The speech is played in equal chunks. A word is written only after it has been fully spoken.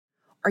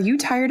Are you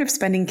tired of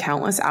spending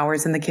countless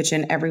hours in the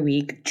kitchen every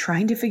week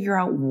trying to figure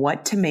out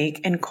what to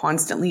make and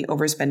constantly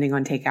overspending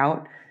on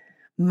takeout?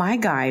 My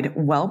guide,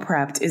 Well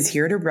Prepped, is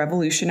here to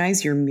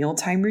revolutionize your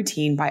mealtime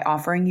routine by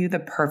offering you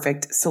the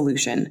perfect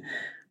solution.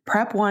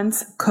 Prep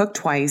once, cook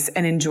twice,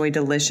 and enjoy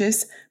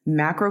delicious,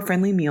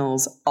 macro-friendly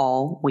meals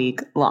all week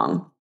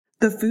long.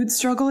 The food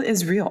struggle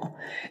is real.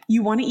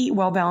 You want to eat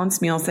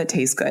well-balanced meals that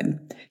taste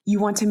good. You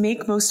want to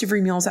make most of your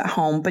meals at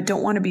home, but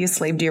don't want to be a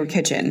slave to your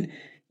kitchen.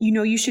 You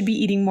know you should be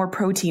eating more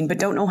protein, but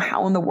don't know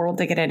how in the world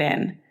to get it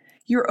in.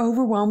 You're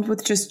overwhelmed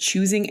with just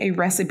choosing a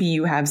recipe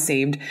you have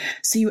saved,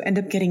 so you end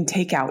up getting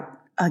takeout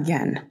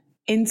again.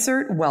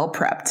 Insert Well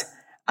Prepped,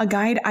 a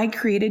guide I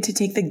created to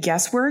take the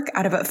guesswork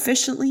out of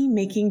efficiently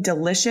making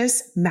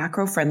delicious,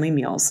 macro-friendly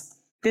meals.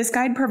 This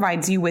guide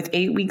provides you with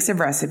 8 weeks of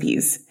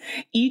recipes.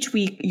 Each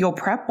week, you'll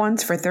prep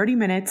once for 30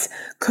 minutes,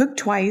 cook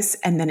twice,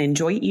 and then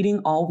enjoy eating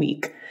all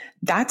week.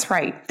 That's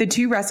right, the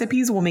 2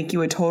 recipes will make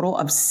you a total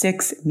of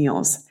 6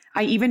 meals.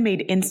 I even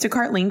made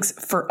Instacart links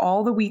for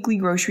all the weekly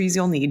groceries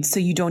you'll need, so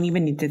you don't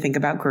even need to think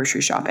about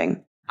grocery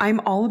shopping. I'm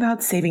all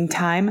about saving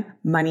time,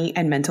 money,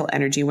 and mental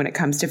energy when it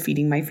comes to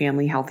feeding my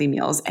family healthy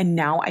meals, and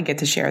now I get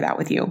to share that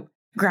with you.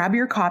 Grab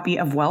your copy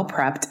of Well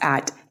Prepped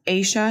at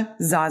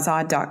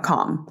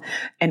aishazaza.com.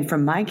 And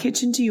from my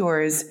kitchen to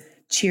yours,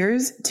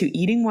 cheers to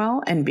eating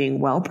well and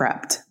being well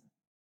prepped.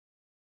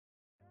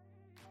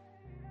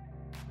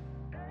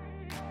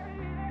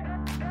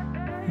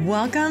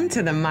 Welcome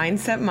to the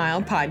Mindset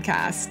Mile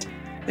podcast,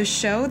 the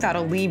show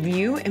that'll leave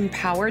you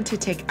empowered to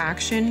take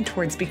action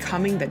towards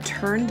becoming the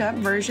turned up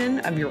version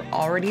of your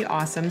already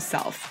awesome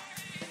self.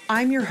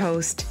 I'm your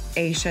host,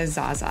 Aisha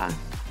Zaza,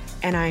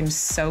 and I'm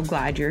so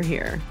glad you're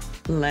here.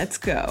 Let's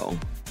go.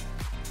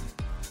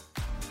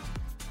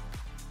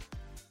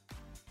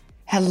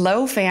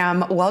 Hello,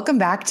 fam. Welcome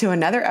back to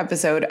another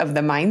episode of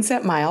the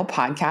Mindset Mile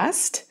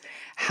podcast.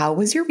 How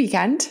was your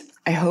weekend?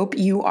 I hope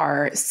you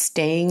are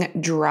staying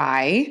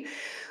dry.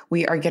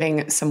 We are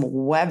getting some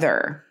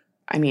weather.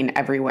 I mean,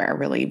 everywhere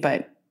really,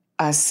 but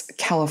us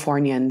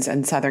Californians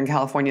and Southern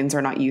Californians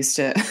are not used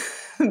to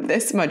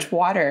this much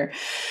water.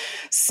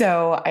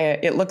 So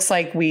it looks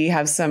like we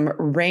have some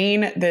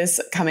rain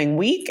this coming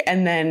week.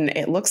 And then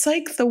it looks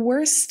like the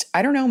worst,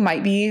 I don't know,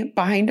 might be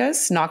behind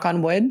us, knock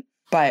on wood.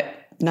 But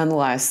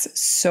nonetheless,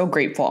 so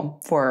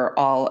grateful for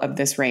all of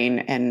this rain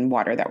and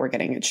water that we're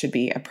getting. It should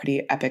be a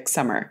pretty epic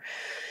summer.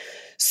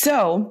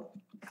 So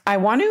I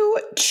want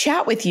to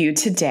chat with you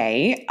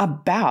today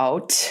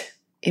about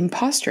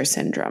imposter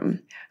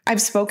syndrome. I've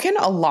spoken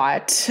a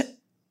lot,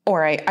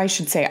 or I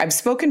should say I've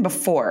spoken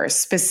before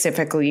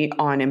specifically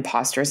on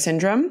imposter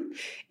syndrome.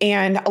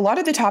 And a lot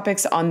of the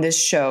topics on this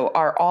show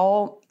are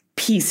all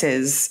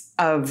pieces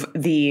of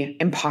the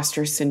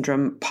imposter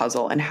syndrome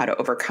puzzle and how to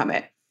overcome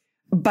it.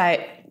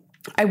 But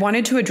I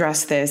wanted to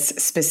address this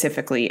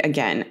specifically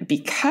again,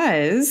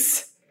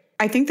 because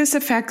I think this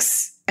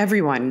affects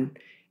everyone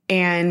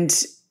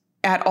and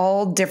at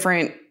all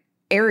different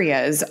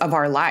areas of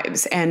our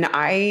lives. And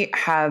I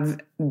have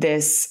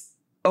this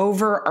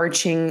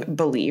overarching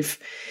belief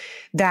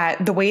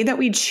that the way that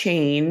we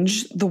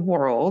change the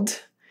world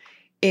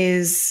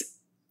is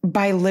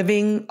by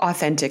living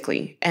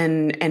authentically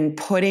and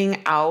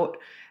putting out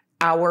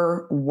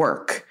our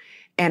work.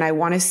 And I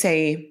want to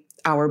say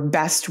our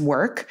best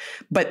work,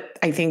 but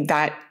I think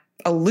that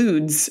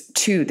alludes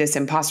to this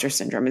imposter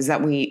syndrome, is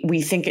that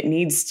we think it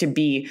needs to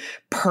be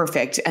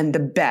perfect and the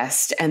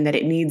best, and that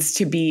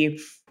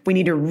we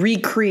need to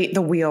recreate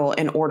the wheel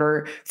in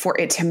order for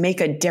it to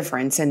make a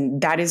difference.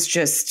 And that is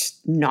just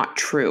not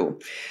true.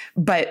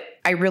 But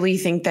I really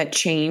think that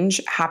change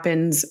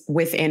happens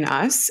within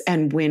us.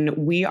 And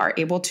when we are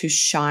able to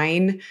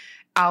shine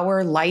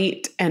our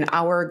light and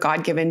our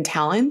God-given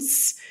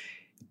talents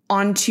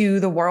onto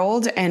the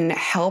world and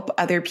help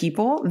other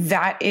people,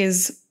 that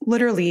is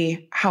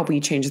literally how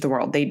we change the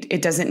world.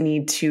 It doesn't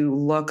need to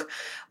look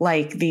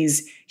like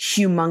these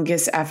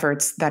humongous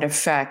efforts that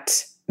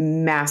affect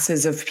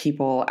masses of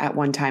people at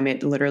one time.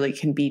 It literally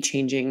can be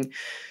changing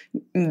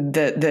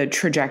the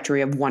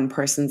trajectory of one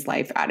person's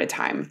life at a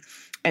time.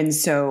 And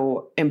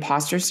so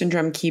imposter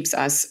syndrome keeps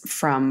us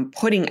from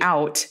putting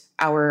out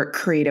our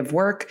creative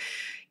work.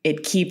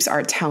 It keeps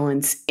our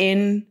talents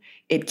in.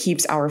 It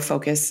keeps our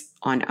focus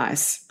on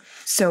us.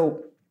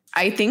 So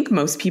I think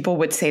most people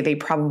would say they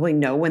probably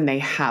know when they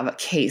have a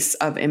case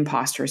of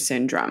imposter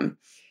syndrome.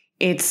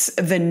 It's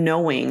the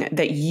knowing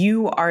that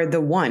you are the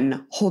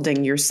one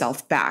holding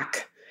yourself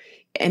back.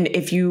 And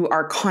if you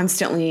are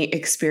constantly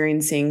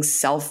experiencing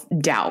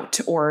self-doubt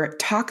or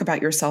talk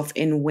about yourself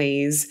in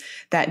ways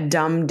that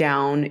dumb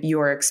down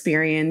your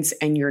experience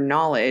and your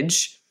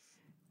knowledge,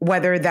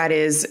 whether that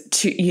is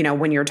to,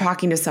 when you're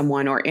talking to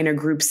someone or in a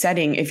group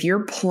setting, if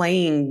you're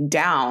playing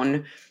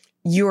down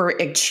your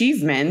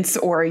achievements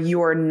or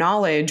your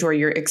knowledge or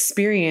your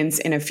experience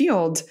in a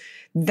field,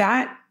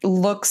 that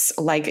looks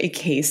like a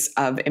case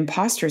of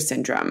imposter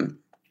syndrome.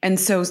 And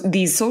so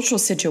these social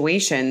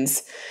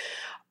situations,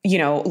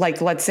 like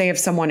let's say if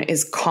someone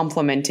is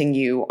complimenting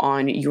you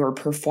on your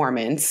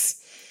performance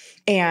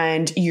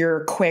and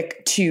you're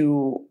quick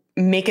to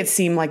make it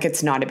seem like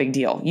it's not a big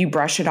deal. You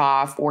brush it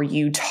off, or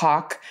you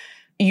talk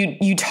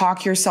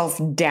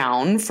yourself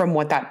down from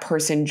what that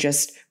person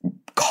just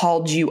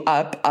called you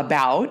up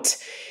about.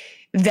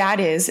 That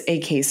is a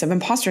case of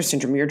imposter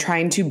syndrome. You're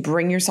trying to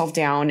bring yourself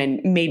down,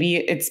 and maybe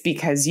it's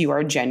because you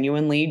are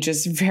genuinely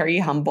just very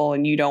humble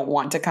and you don't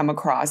want to come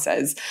across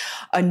as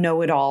a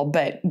know-it-all,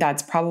 but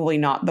that's probably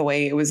not the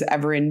way it was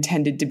ever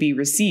intended to be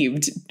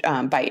received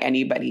by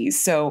anybody.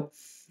 So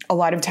a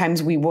lot of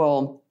times we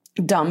will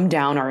dumb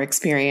down our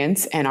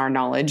experience and our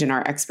knowledge and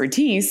our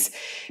expertise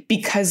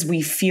because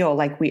we feel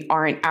like we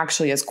aren't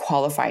actually as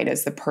qualified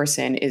as the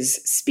person is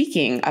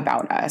speaking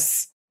about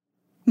us.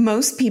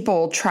 Most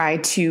people try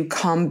to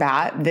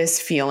combat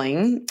this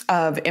feeling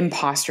of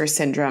imposter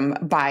syndrome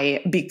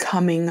by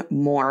becoming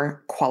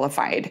more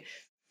qualified.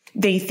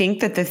 They think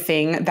that the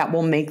thing that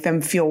will make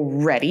them feel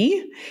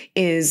ready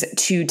is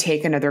to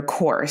take another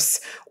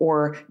course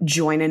or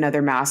join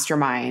another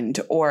mastermind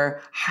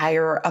or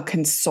hire a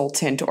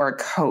consultant or a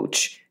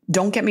coach.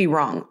 Don't get me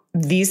wrong.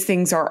 These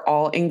things are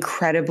all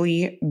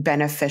incredibly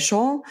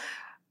beneficial,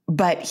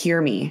 but hear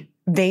me.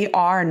 They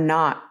are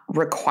not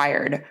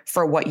required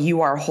for what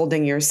you are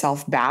holding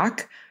yourself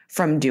back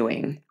from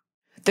doing.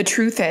 The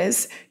truth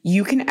is,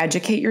 you can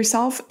educate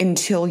yourself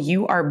until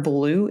you are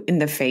blue in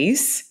the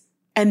face,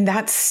 and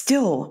that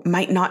still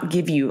might not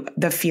give you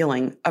the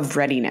feeling of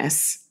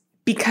readiness,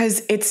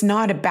 because it's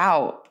not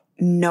about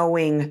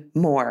knowing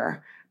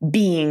more,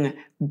 being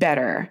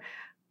better.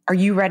 Are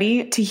you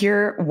ready to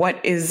hear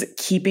what is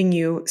keeping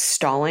you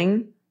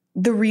stalling?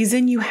 The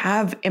reason you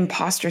have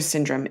imposter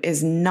syndrome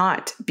is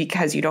not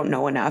because you don't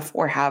know enough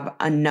or have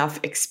enough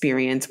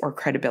experience or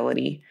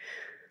credibility.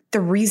 The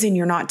reason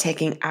you're not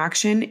taking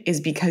action is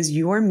because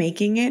you're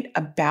making it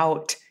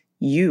about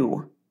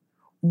you.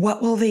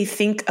 What will they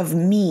think of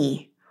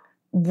me?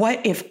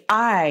 What if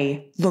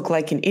I look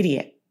like an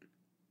idiot?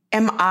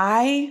 Am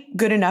I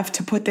good enough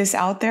to put this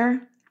out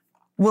there?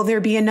 Will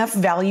there be enough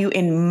value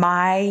in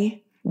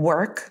my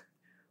work?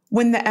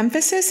 When the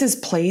emphasis is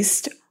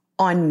placed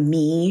on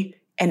me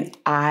and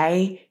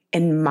I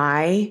and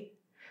my,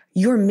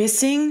 you're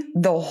missing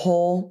the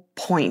whole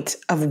point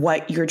of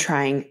what you're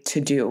trying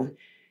to do.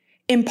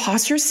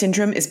 Imposter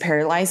syndrome is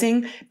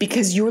paralyzing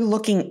because you're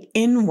looking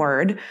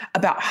inward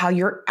about how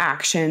your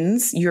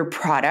actions, your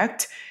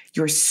product,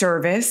 your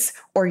service,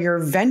 or your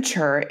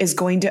venture is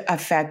going to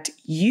affect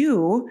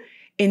you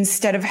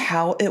instead of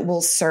how it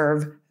will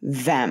serve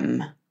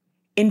them.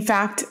 In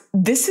fact,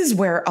 this is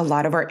where a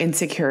lot of our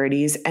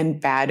insecurities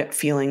and bad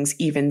feelings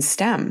even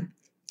stem.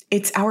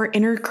 It's our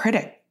inner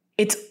critic.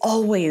 It's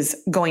always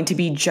going to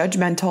be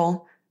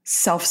judgmental,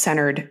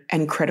 self-centered,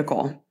 and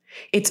critical.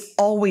 It's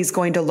always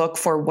going to look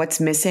for what's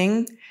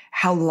missing,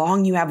 how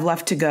long you have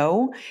left to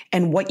go,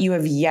 and what you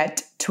have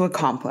yet to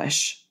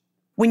accomplish.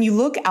 When you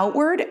look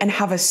outward and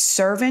have a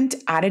servant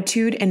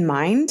attitude in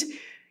mind,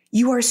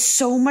 you are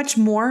so much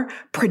more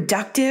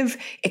productive,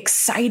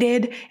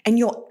 excited, and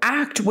you'll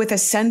act with a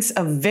sense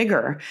of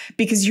vigor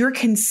because you're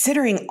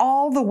considering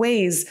all the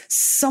ways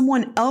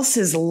someone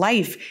else's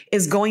life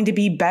is going to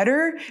be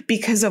better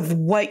because of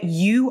what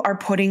you are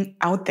putting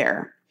out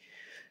there.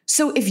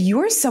 So if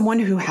you're someone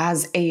who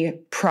has a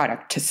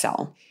product to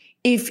sell,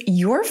 if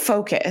your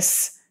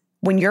focus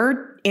when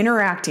you're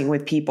interacting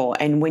with people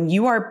and when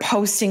you are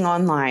posting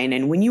online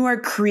and when you are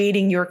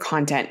creating your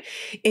content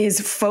is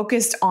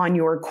focused on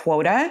your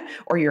quota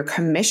or your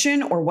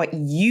commission or what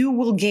you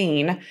will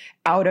gain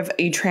out of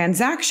a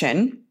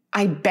transaction,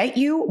 I bet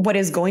you what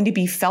is going to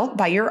be felt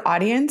by your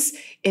audience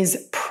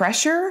is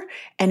pressure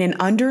and an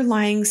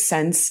underlying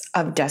sense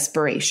of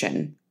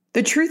desperation.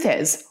 The truth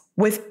is,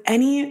 with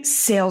any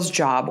sales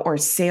job or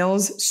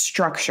sales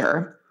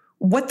structure,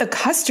 what the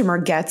customer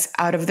gets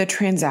out of the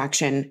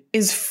transaction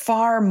is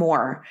far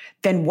more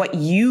than what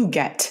you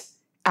get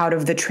out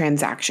of the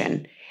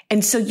transaction.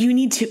 And so you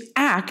need to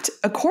act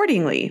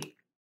accordingly.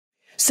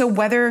 So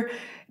whether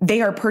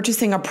they are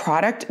purchasing a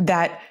product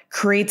that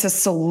creates a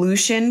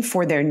solution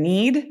for their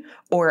need,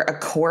 or a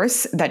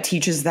course that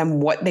teaches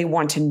them what they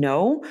want to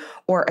know,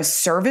 or a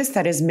service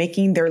that is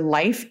making their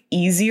life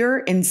easier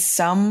in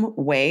some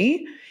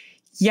way,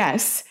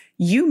 yes,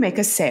 you make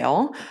a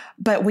sale,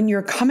 but when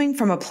you're coming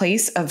from a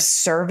place of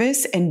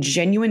service and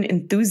genuine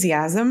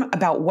enthusiasm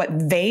about what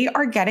they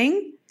are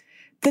getting,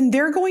 then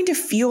they're going to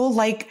feel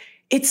like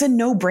it's a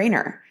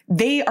no-brainer.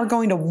 They are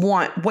going to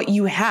want what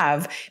you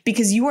have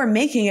because you are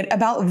making it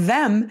about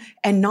them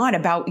and not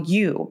about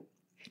you.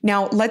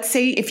 Now, let's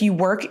say if you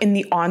work in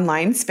the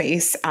online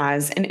space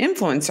as an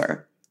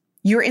influencer,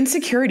 your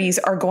insecurities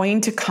are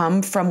going to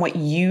come from what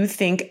you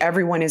think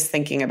everyone is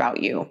thinking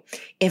about you,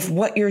 if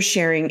what you're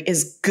sharing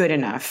is good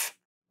enough.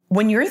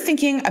 When you're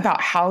thinking about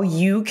how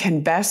you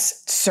can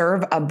best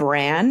serve a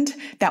brand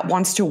that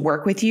wants to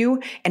work with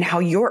you and how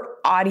your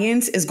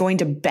audience is going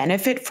to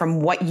benefit from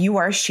what you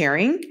are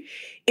sharing,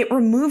 it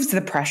removes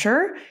the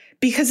pressure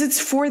because it's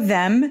for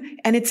them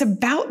and it's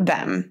about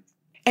them.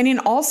 And in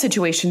all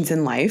situations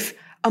in life,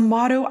 a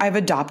motto I've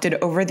adopted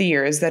over the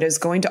years that is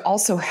going to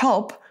also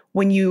help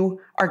when you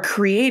are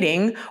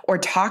creating or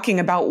talking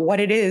about what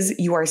it is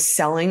you are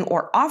selling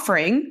or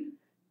offering,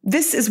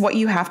 this is what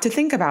you have to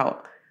think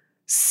about.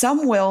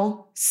 Some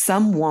will,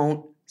 some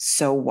won't,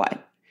 so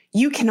what?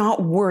 You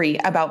cannot worry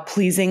about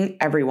pleasing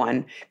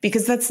everyone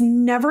because that's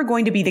never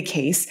going to be the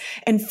case.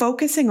 And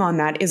focusing on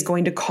that is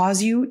going to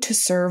cause you to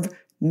serve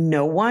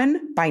no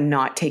one by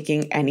not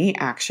taking any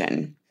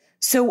action.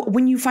 So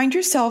when you find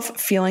yourself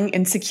feeling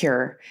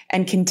insecure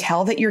and can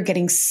tell that you're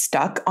getting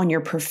stuck on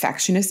your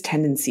perfectionist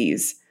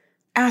tendencies,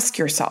 ask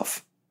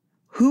yourself,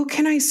 who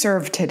can I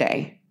serve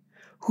today?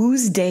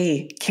 Whose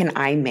day can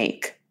I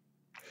make?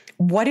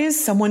 What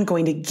is someone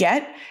going to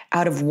get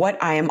out of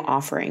what I am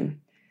offering?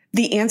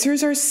 The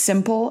answers are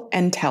simple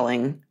and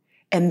telling,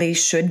 and they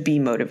should be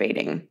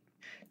motivating.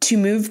 To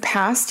move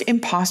past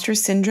imposter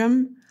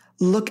syndrome,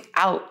 look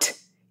out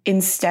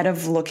instead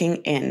of looking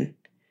in.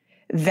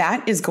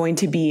 That is going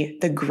to be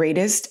the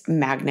greatest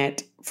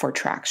magnet for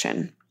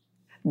traction.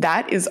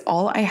 That is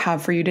all I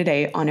have for you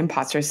today on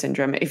imposter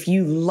syndrome. If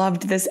you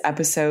loved this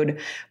episode,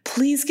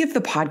 please give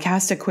the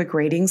podcast a quick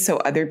rating so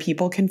other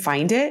people can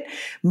find it.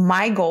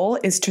 My goal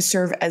is to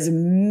serve as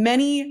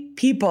many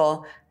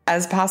people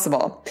as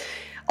possible.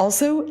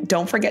 Also,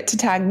 don't forget to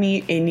tag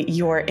me in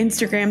your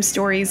Instagram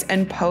stories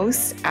and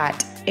posts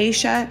at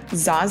Aisha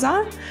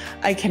Zaza.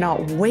 I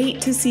cannot wait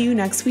to see you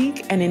next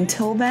week. And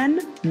until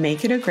then,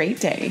 make it a great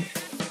day.